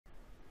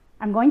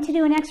I'm going to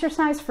do an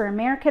exercise for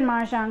American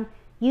Mahjong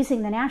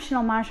using the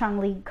National Mahjong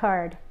League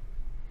card.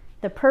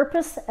 The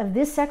purpose of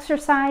this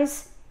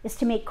exercise is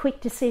to make quick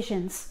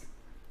decisions.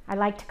 I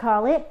like to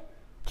call it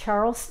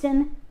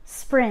Charleston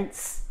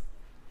Sprints.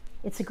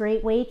 It's a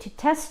great way to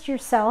test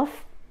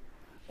yourself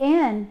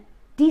and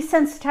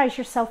desensitize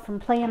yourself from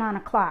playing on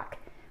a clock,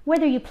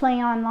 whether you play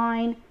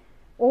online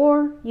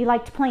or you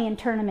like to play in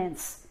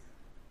tournaments.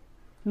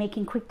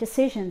 Making quick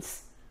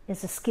decisions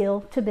is a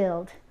skill to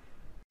build.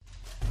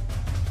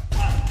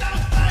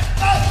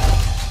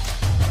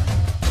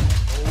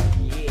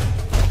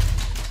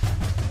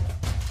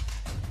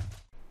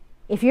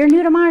 If you're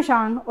new to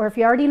Mahjong, or if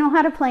you already know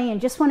how to play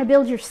and just want to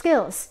build your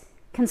skills,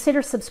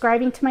 consider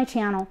subscribing to my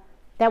channel.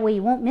 That way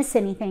you won't miss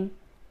anything.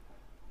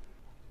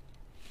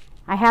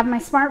 I have my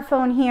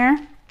smartphone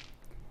here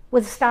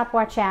with a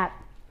stopwatch app.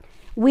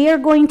 We are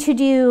going to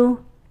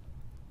do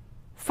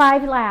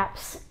 5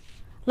 laps.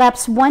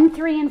 Laps 1,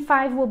 3, and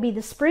 5 will be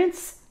the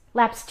sprints.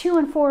 Laps 2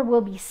 and 4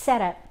 will be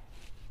setup.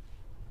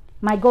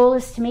 My goal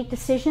is to make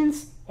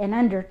decisions in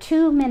under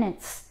 2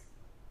 minutes.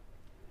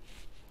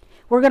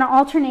 We're going to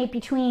alternate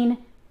between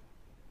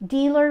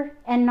dealer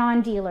and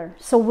non-dealer.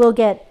 So we'll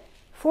get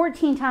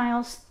 14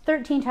 tiles,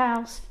 13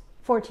 tiles,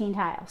 14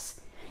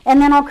 tiles.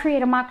 And then I'll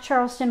create a mock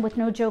Charleston with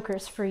no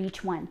jokers for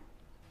each one.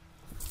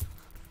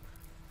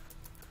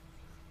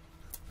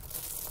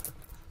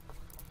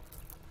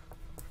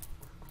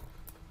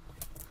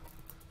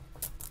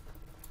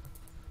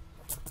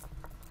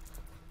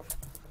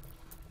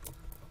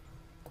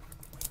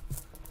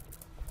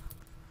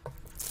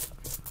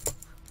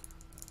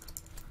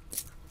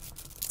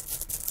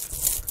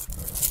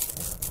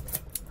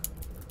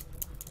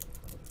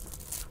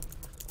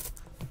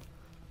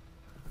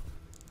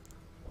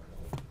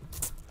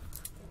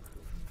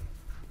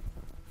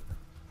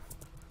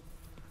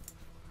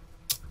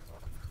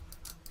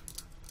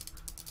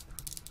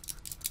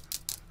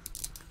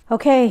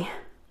 Okay,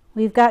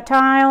 we've got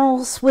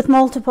tiles with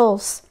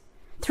multiples.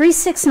 3,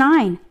 6,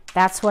 9.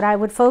 That's what I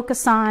would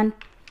focus on.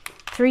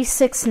 3,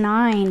 6,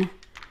 9.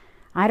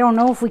 I don't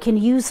know if we can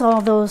use all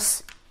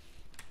those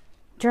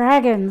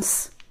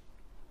dragons.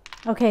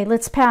 Okay,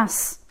 let's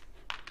pass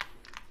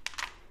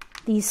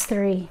these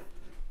 3.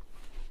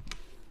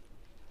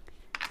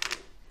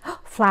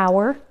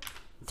 Flower.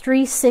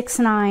 3, 6,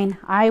 9.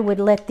 I would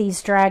let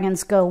these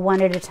dragons go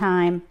one at a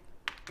time.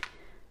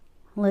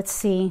 Let's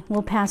see.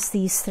 We'll pass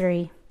these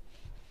 3.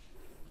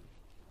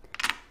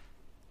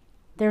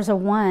 There's a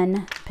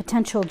 1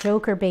 potential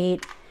joker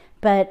bait,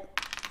 but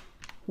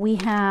we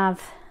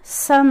have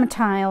some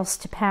tiles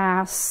to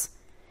pass.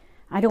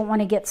 I don't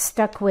want to get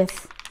stuck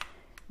with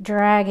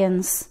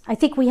dragons. I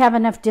think we have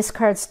enough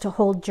discards to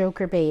hold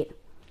joker bait.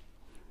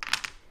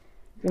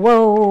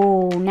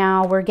 Whoa,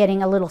 now we're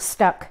getting a little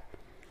stuck.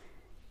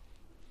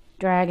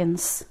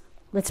 Dragons.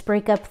 Let's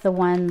break up the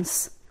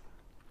 1s.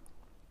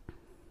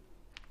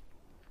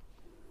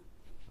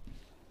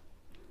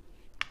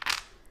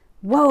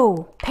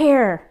 Whoa,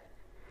 pair.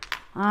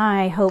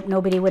 I hope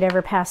nobody would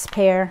ever pass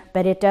pair,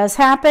 but it does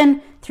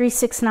happen. 3,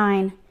 6,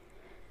 9.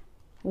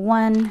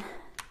 1,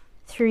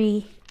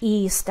 3,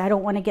 east. I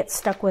don't want to get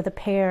stuck with a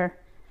pair.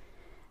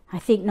 I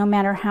think no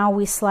matter how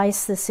we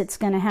slice this, it's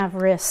going to have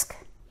risk.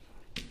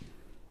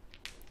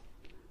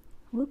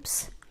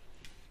 Whoops.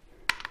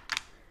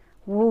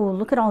 Whoa,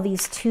 look at all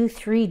these 2,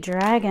 3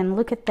 dragon.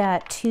 Look at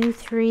that. 2,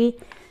 3,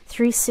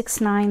 3,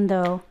 6, 9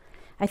 though.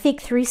 I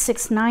think 3,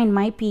 6, 9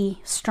 might be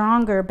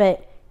stronger,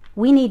 but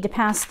we need to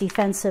pass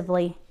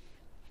defensively.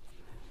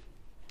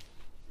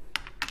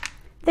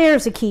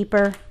 There's a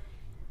keeper.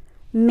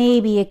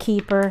 Maybe a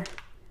keeper.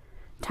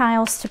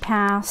 Tiles to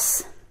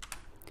pass.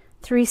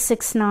 3,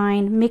 6,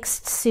 9.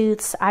 Mixed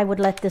suits. I would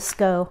let this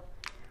go.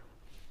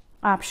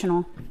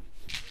 Optional.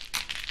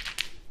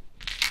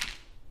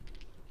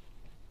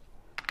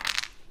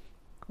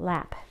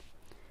 Lap.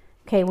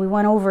 Okay, we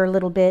went over a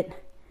little bit.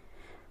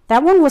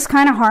 That one was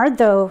kind of hard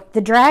though.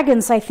 The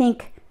dragons, I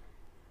think,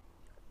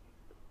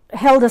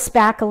 held us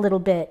back a little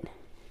bit.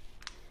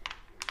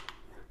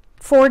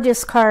 4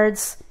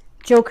 discards,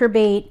 joker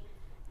bait,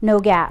 no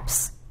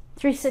gaps.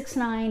 3, 6,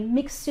 9,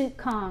 mixed suit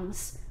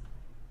Kongs.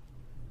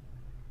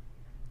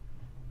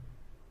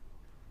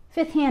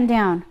 5th hand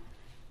down,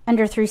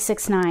 under 3,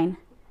 6, 9.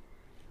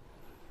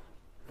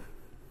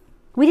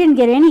 We didn't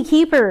get any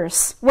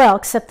keepers. Well,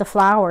 except the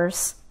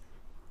flowers.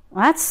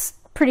 Well, that's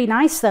pretty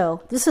nice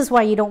though. This is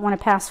why you don't want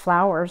to pass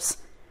flowers.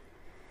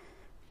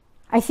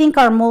 I think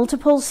our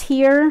multiples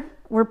here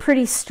were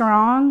pretty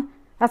strong.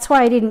 That's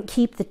why I didn't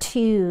keep the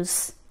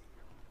 2s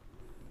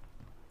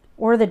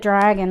or the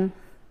dragon.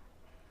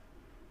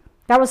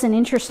 That was an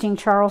interesting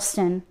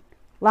Charleston.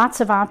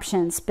 Lots of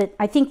options, but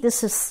I think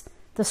this is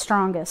the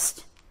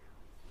strongest.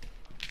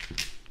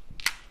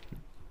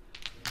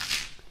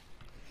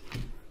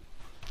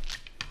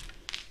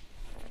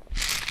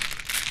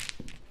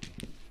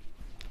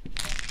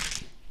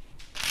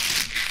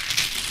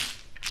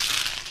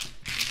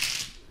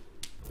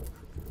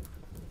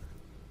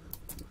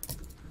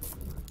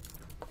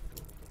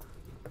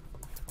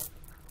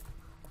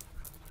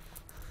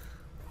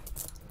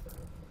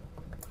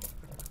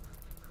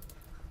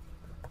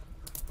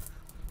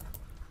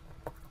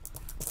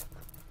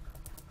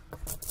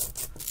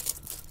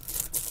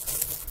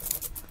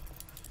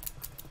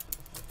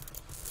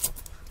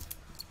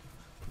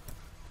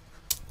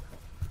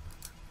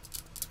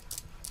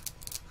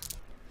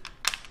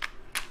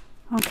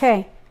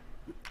 Okay,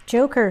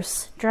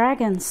 jokers,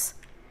 dragons,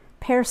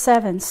 pair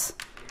sevens.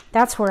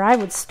 That's where I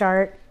would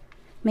start.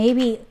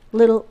 Maybe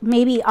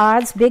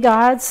odds, big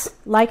odds,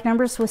 like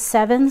numbers with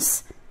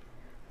sevens.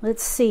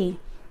 Let's see.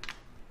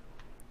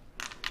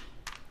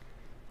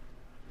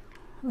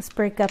 Let's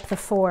break up the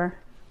 4.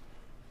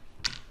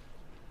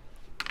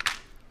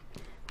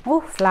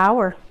 Oh,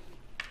 flower.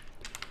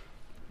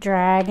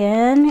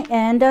 Dragon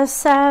and a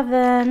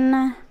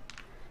 7.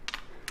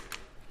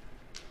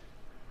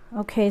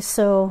 Okay,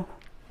 so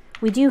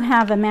we do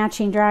have a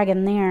matching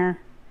dragon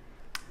there.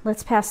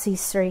 Let's pass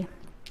these 3.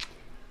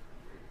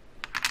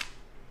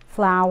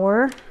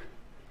 Flower.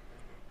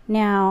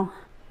 Now,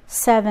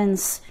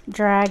 7's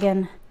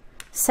dragon.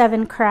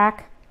 7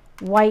 crack.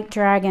 White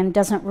dragon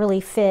doesn't really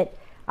fit.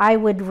 I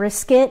would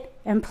risk it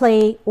and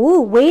play,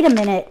 ooh, wait a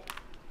minute.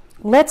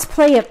 Let's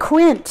play a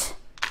quint.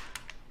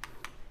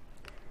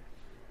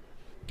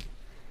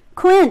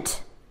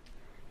 Quint.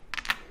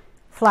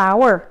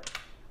 Flower.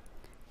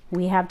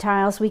 We have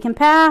tiles we can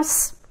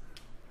pass.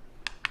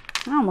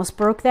 I almost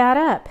broke that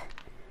up.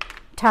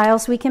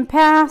 Tiles we can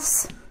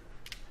pass.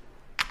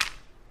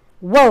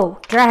 Whoa,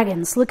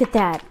 dragons, look at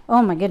that.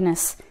 Oh my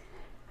goodness.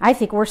 I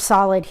think we're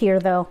solid here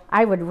though.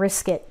 I would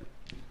risk it.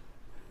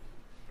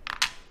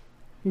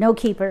 No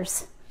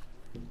keepers.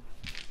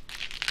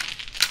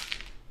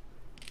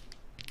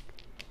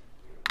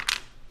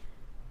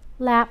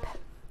 Lap.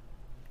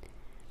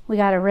 We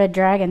got a red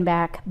dragon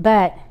back,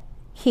 but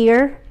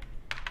here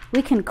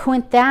we can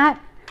quint that,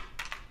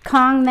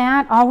 Kong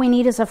that. All we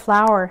need is a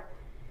flower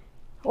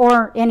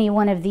or any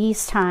one of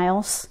these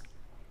tiles.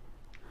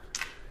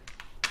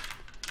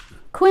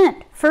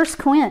 Quint, first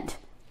quint.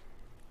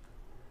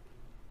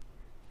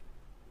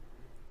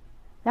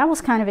 That was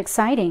kind of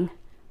exciting.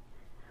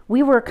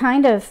 We were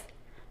kind of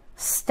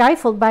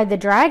stifled by the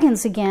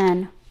dragons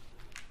again,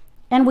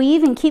 and we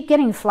even keep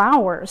getting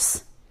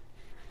flowers.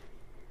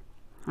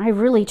 I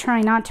really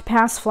try not to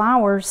pass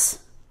flowers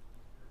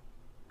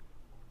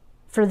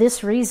for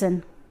this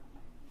reason.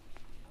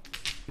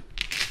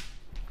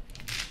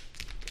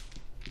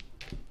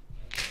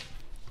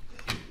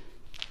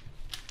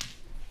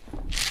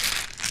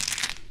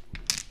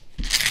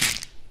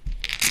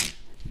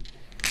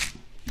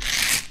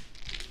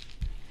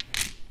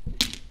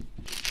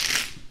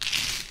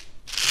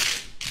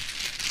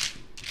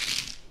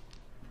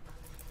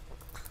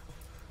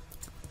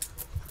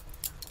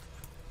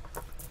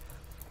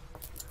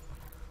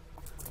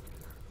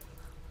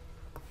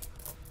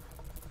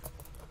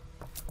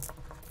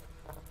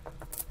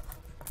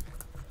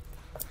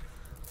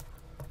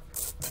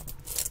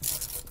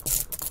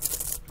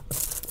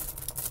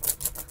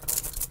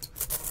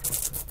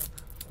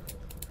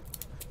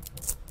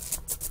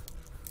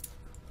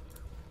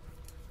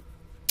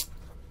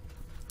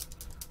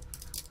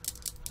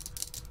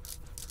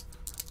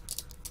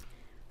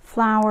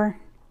 Flower,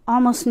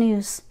 almost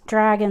news,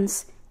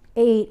 dragons,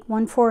 8,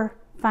 1, 4,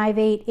 5,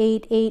 8,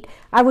 8, 8.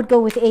 I would go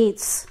with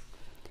 8s.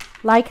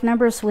 Like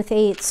numbers with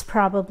 8s,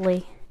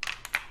 probably.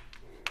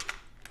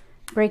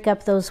 Break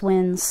up those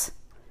wins.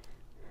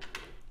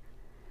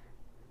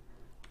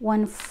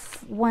 1,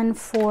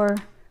 4,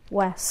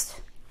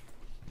 west.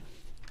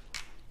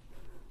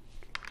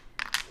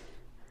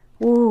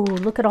 Ooh,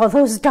 look at all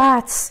those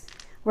dots.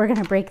 We're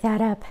going to break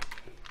that up.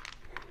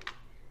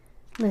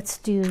 Let's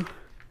do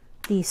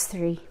these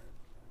 3.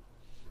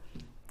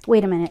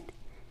 Wait a minute.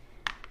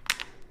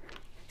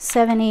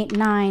 7, 8,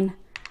 9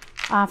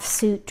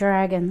 offsuit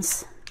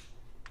dragons.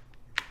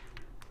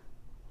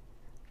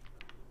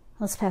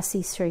 Let's pass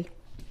these 3.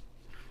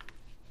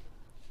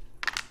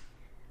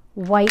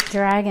 White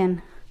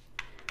dragon.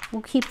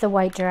 We'll keep the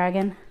white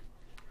dragon.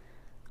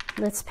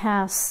 Let's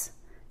pass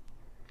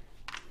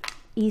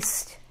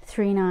east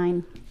 3,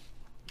 9.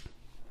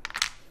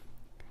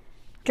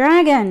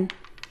 Dragon.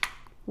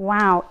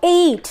 Wow.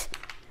 8.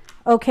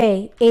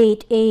 Okay,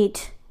 8,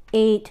 8.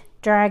 8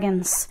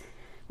 dragons.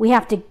 We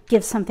have to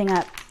give something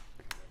up.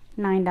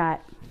 9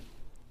 dot.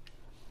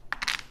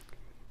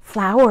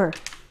 Flower.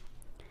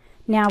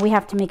 Now we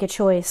have to make a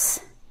choice.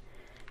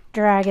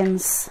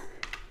 Dragons.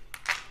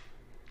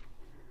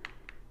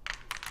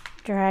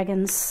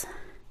 Dragons.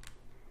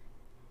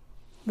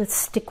 Let's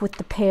stick with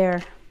the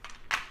pair.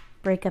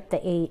 Break up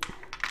the 8.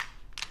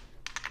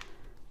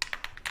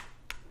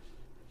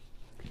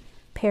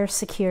 Pair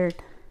secured.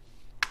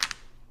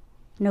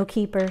 No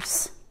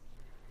keepers.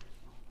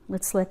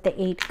 Let's let the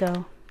 8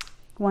 go.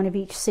 1 of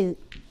each suit.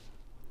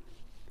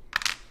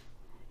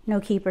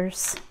 No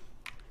keepers.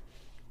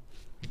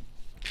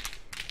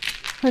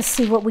 Let's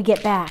see what we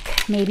get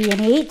back. Maybe an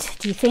 8,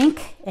 do you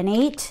think? An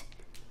 8?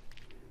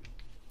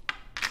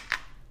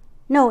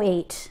 No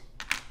 8.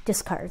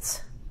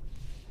 Discards.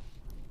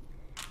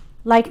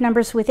 Like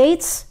numbers with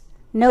 8s,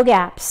 no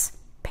gaps.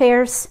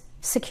 Pairs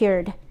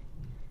secured.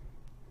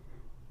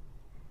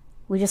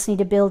 We just need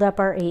to build up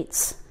our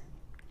 8s.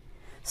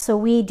 So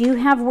we do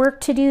have work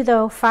to do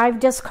though. 5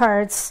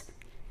 discards.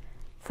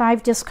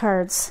 5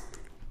 discards.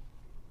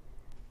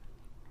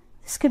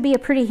 This could be a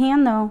pretty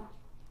hand though.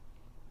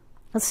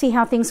 Let's see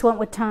how things went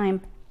with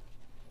time.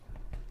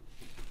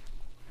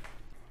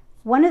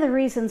 One of the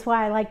reasons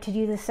why I like to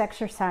do this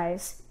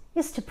exercise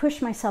is to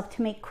push myself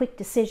to make quick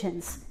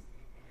decisions,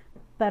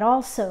 but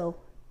also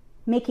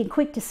making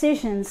quick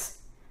decisions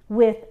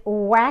with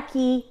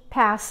wacky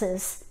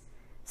passes.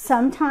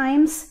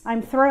 Sometimes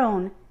I'm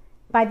thrown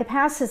by the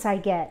passes I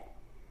get.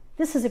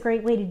 This is a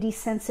great way to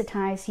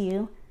desensitize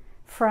you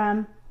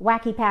from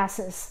wacky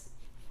passes.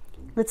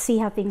 Let's see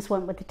how things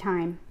went with the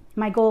time.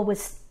 My goal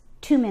was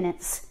 2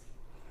 minutes.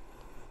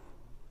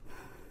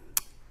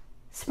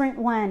 Sprint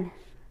 1,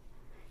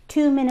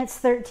 2 minutes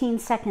 13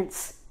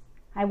 seconds.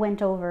 I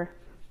went over.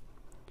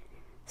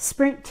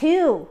 Sprint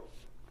 2,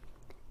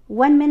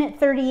 1 minute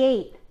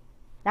 38.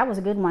 That was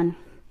a good one.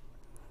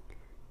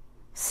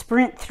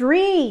 Sprint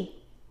 3,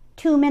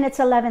 2 minutes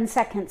 11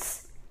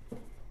 seconds.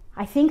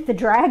 I think the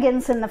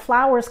dragons and the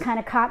flowers kind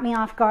of caught me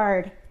off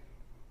guard.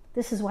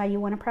 This is why you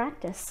want to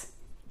practice.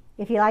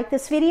 If you like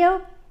this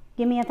video,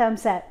 give me a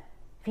thumbs up.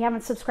 If you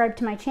haven't subscribed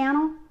to my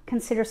channel,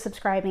 consider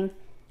subscribing.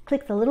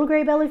 Click the little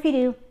gray bell if you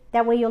do.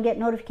 That way you'll get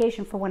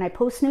notification for when I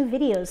post new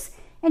videos,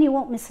 and you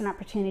won't miss an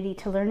opportunity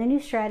to learn a new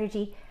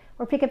strategy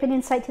or pick up an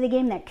insight to the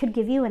game that could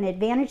give you an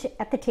advantage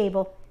at the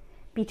table.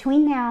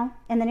 Between now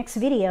and the next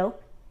video,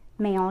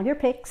 may all your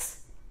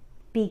picks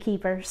be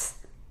keepers.